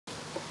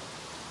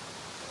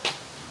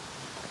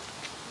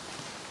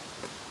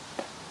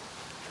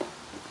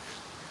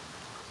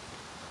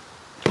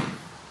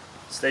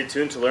Stay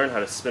tuned to learn how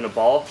to spin a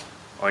ball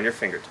on your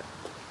fingertip.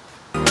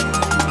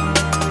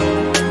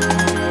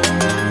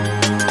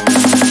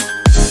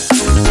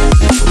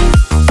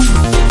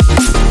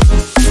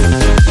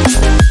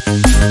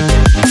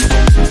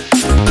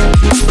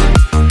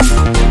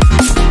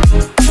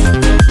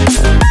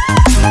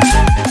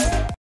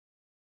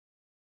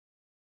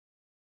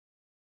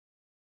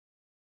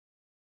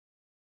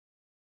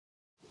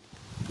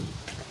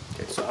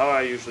 Okay, so how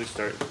I usually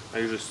start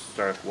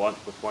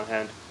with one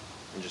hand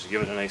and just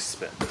give it a nice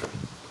spin.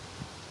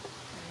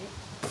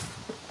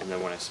 And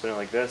then when I spin it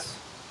like this,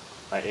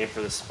 I aim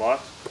for the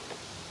spot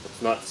that's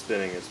not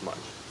spinning as much.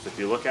 So if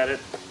you look at it,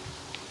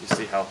 you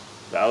see how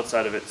the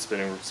outside of it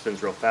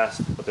spins real fast,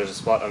 but there's a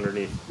spot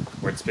underneath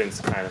where it spins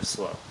kind of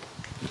slow.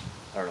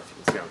 I don't know if you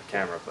can see on the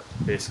camera, but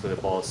basically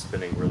the ball is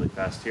spinning really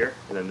fast here,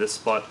 and then this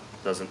spot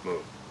doesn't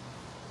move.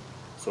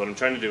 So what I'm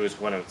trying to do is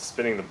when I'm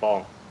spinning the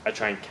ball, I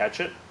try and catch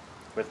it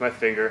with my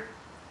finger,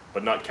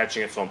 but not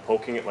catching it so I'm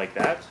poking it like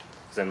that,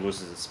 because then it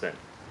loses its spin.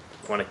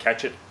 I want to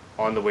catch it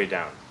on the way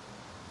down.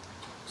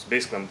 So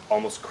basically I'm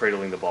almost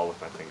cradling the ball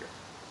with my finger.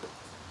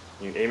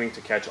 You're aiming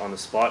to catch on the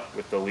spot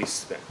with the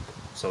least spin.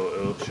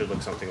 So it should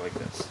look something like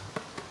this.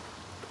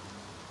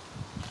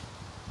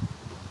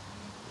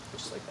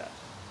 Just like that.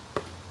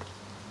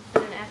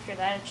 And then after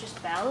that it's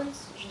just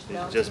balance?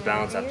 Just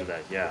balance after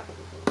that, yeah.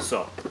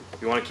 So,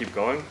 if you want to keep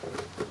going,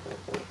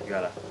 you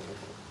gotta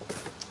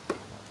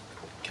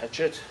catch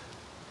it,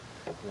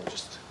 and then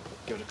just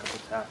give it a couple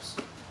taps,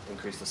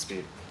 increase the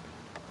speed.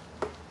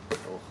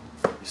 Oh,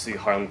 you see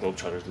Harlem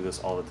Globetrotters do this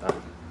all the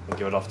time. They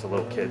give it off to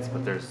little kids,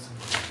 but there's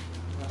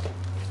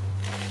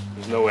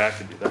no way I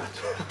could do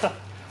that.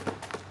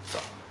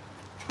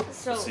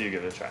 So let's see you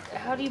give it a try.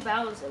 How do you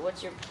balance it?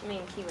 What's your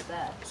main key with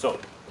that? So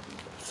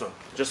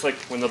just like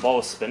when the ball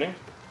is spinning,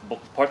 the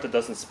part that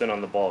doesn't spin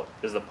on the ball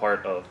is the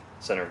part of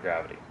center of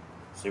gravity.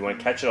 So you want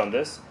to catch it on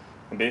this,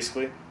 and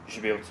basically you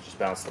should be able to just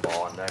bounce the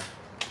ball on there,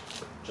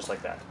 just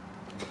like that.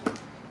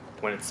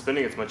 When it's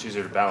spinning, it's much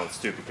easier to balance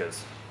too,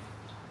 because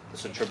the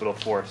centripetal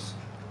force,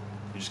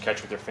 you just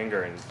catch with your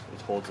finger and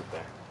it holds it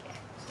there.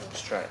 So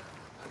just try it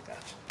like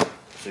that.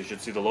 So you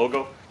should see the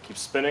logo, keep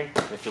spinning,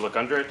 and if you look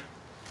under it,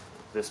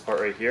 this part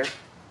right here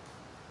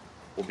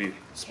will be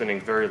spinning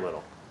very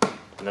little.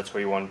 And that's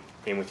where you want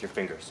to aim with your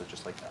fingers, so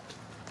just like that.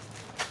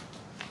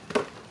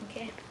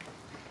 Okay.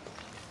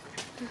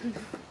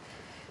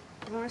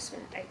 I want to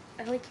spin.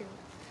 I like your...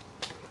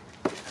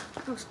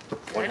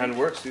 One hand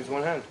works, use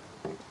one hand.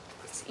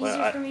 It's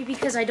easier for me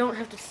because I don't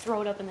have to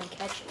throw it up and then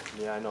catch it.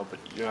 Yeah, I know, but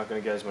you're not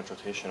going to get as much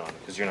rotation on it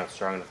because you're not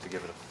strong enough to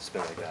give it a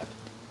spin like that.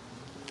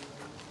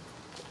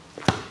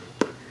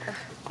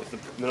 If the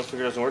middle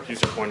finger doesn't work,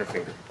 use your pointer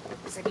finger.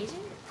 Is it easier?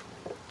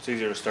 It's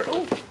easier to start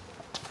with.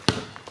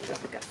 Yeah.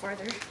 Got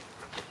farther.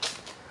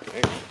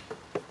 Okay.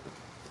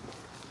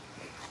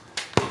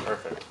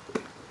 Perfect.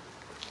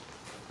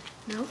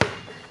 No.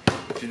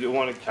 If you do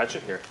want to catch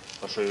it here,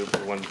 I'll show you the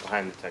one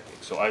behind the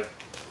technique. So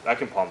I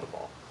can palm the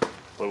ball,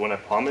 but when I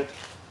palm it,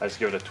 I just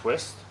give it a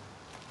twist,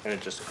 and it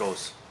just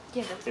goes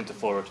into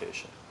full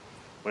rotation.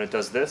 When it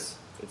does this,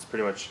 it's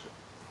pretty much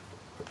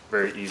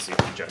very easy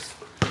to just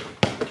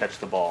catch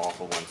the ball off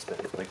of one spin,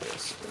 like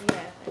this.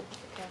 Yeah,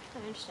 okay, I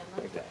understand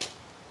that. Like that.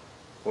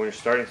 But when you're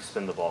starting to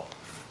spin the ball,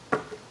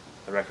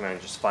 I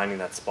recommend just finding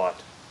that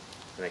spot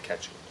and then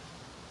catching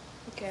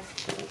it. Okay.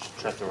 Just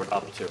try to throw it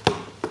up too.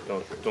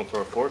 Don't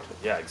throw it forward.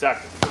 Yeah,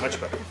 exactly. Much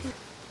better.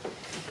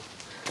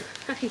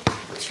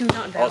 Two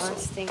not balanced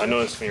Also, things. I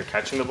noticed when you're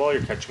catching the ball,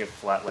 you're catching it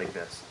flat like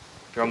this.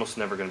 You're almost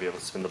never going to be able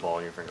to spin the ball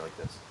on your finger like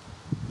this.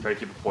 Try to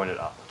keep it pointed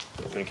up.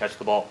 So when you catch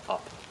the ball,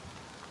 up,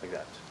 like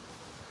that.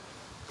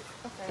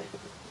 Okay.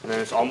 And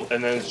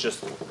then it's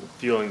just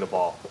feeling the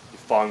ball. You're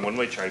falling one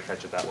way, try to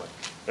catch it that way.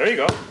 There you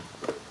go.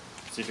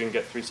 See if you can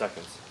get 3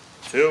 seconds.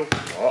 2.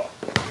 Oh.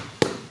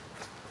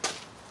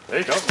 There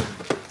you go.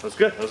 That was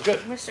good. That was good.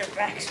 I'm gonna start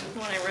back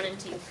when I run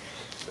into you.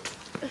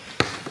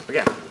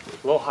 Again,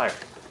 a little higher.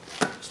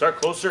 Start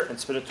closer and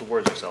spin it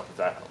towards yourself if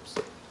that helps.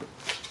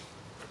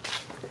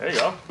 There you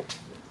go.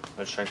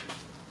 Let's try.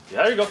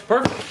 Yeah, there you go.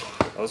 Perfect.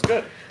 That was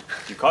good.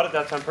 You caught it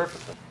that time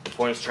perfectly. The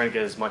point is trying to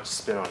get as much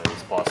spin on it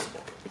as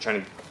possible. You're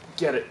trying to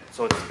get it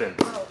so it spins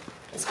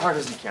as hard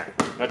as you can.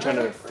 You're not trying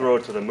to throw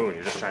it to the moon.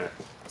 You're just trying to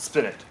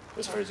spin it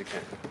as hard as you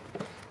can.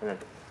 And then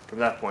from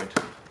that point,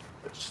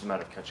 it's just a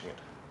matter of catching it.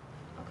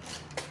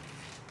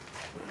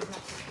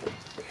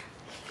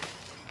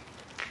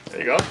 There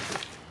you go.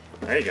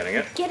 Now you're getting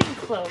it. Getting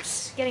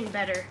close. Getting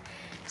better.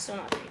 Still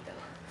not great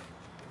though.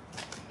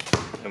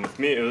 And with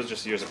me, it was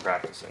just years of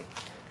practicing.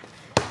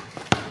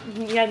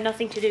 You had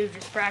nothing to do,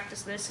 just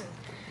practice this and...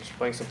 Just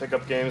playing some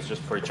pickup games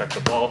just before you check the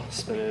ball,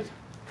 spin it.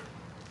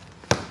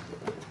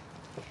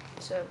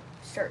 So,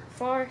 start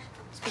far,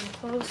 spin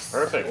close.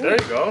 Perfect, Ooh. there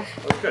you go.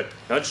 That's good.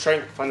 Now just try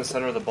and find the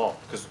center of the ball.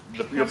 Because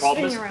your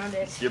problem is... around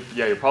it.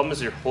 Your problem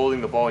is you're holding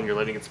the ball and you're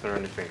letting it spin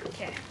around your finger.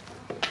 Okay.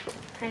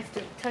 I have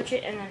to touch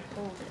it and then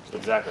hold it.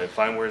 Exactly,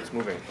 find where it's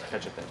moving,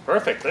 catch it there.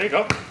 Perfect, there you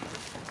go.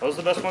 That was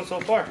the best one so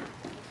far.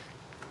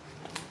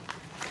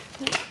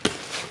 Your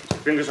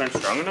fingers aren't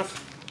strong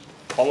enough?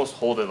 almost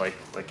hold it like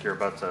you're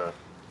about to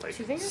like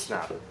 2 fingers?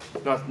 snap.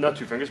 Not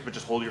 2 fingers, but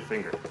just hold your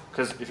finger.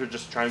 Because if you're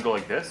just trying to go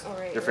like this,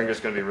 your finger's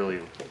gonna be really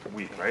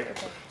weak, right?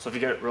 Okay. So if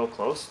you get it real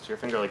close to your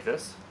finger like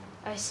this,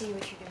 I see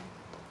what you're doing.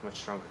 much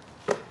stronger.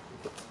 There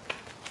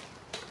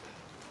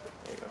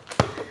you go.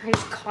 I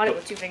just caught it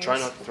with 2 fingers. Try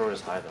not to throw it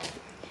as high though.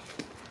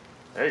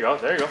 There you go.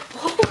 There you go.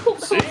 Oh,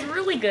 See? that was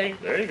really good.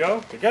 There you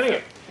go. You're getting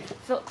it.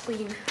 Felt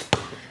clean.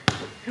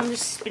 I'm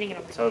just spinning it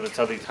on my That's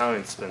how the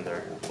Italians spin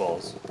their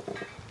balls.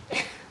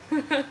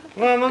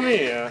 Mamma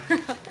mia!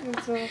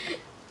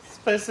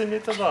 Spicy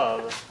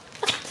meatball.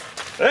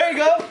 There you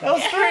go! That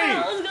was 3!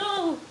 Yeah, let's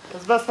go!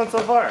 That's the best one so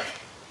far.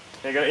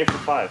 You gotta aim for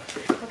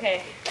 5.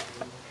 Okay.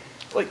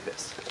 Like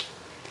this.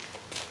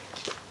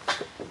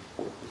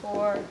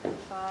 4,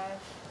 5,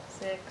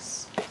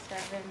 6,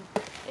 7,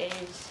 8,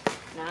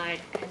 9.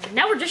 And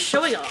now we're just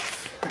showing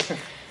off.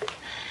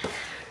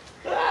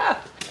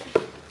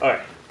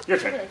 Alright, your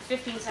For turn. like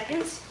 15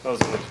 seconds. That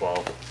was only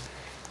 12.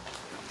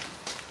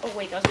 Oh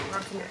wait, that was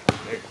wrong finger.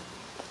 There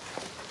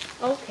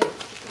Okay.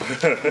 you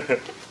go.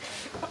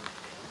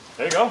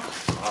 There you go.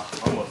 Ah,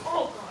 almost.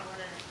 Oh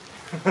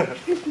god,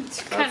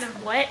 it's kind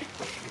of wet.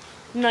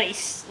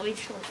 Nice. Let me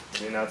try.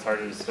 See, now it's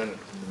harder to spin it.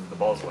 The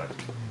ball's wet.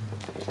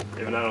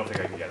 Even I don't think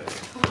I can get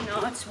it. Oh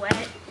no, it's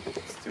wet.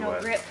 It's too No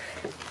wet. grip.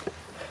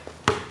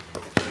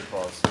 Big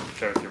balls.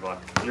 Share with your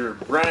block. You're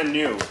brand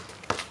new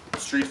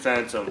Street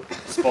Phantom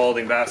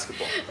Spalding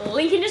basketball.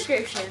 Link in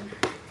description.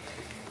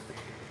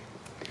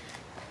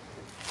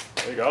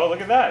 There you go.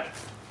 Look at that.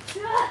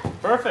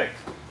 Perfect.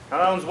 Now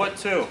that one's wet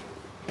too.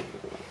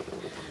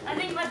 I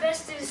think my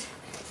best is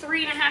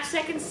 3.5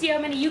 seconds. See how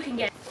many you can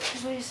get.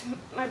 Because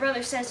my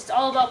brother says it's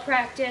all about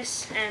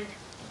practice, and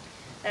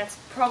that's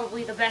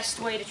probably the best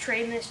way to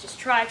train this. Just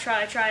try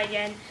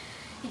again.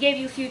 He gave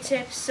you a few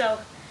tips, so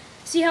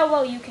see how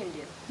well you can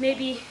do.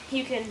 Maybe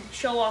you can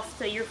show off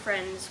to your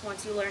friends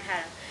once you learn how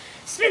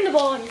to spin the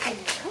ball on your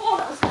finger. Oh,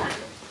 that was good.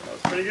 That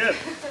was pretty good.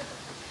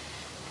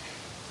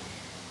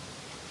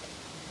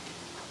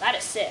 That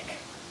is sick.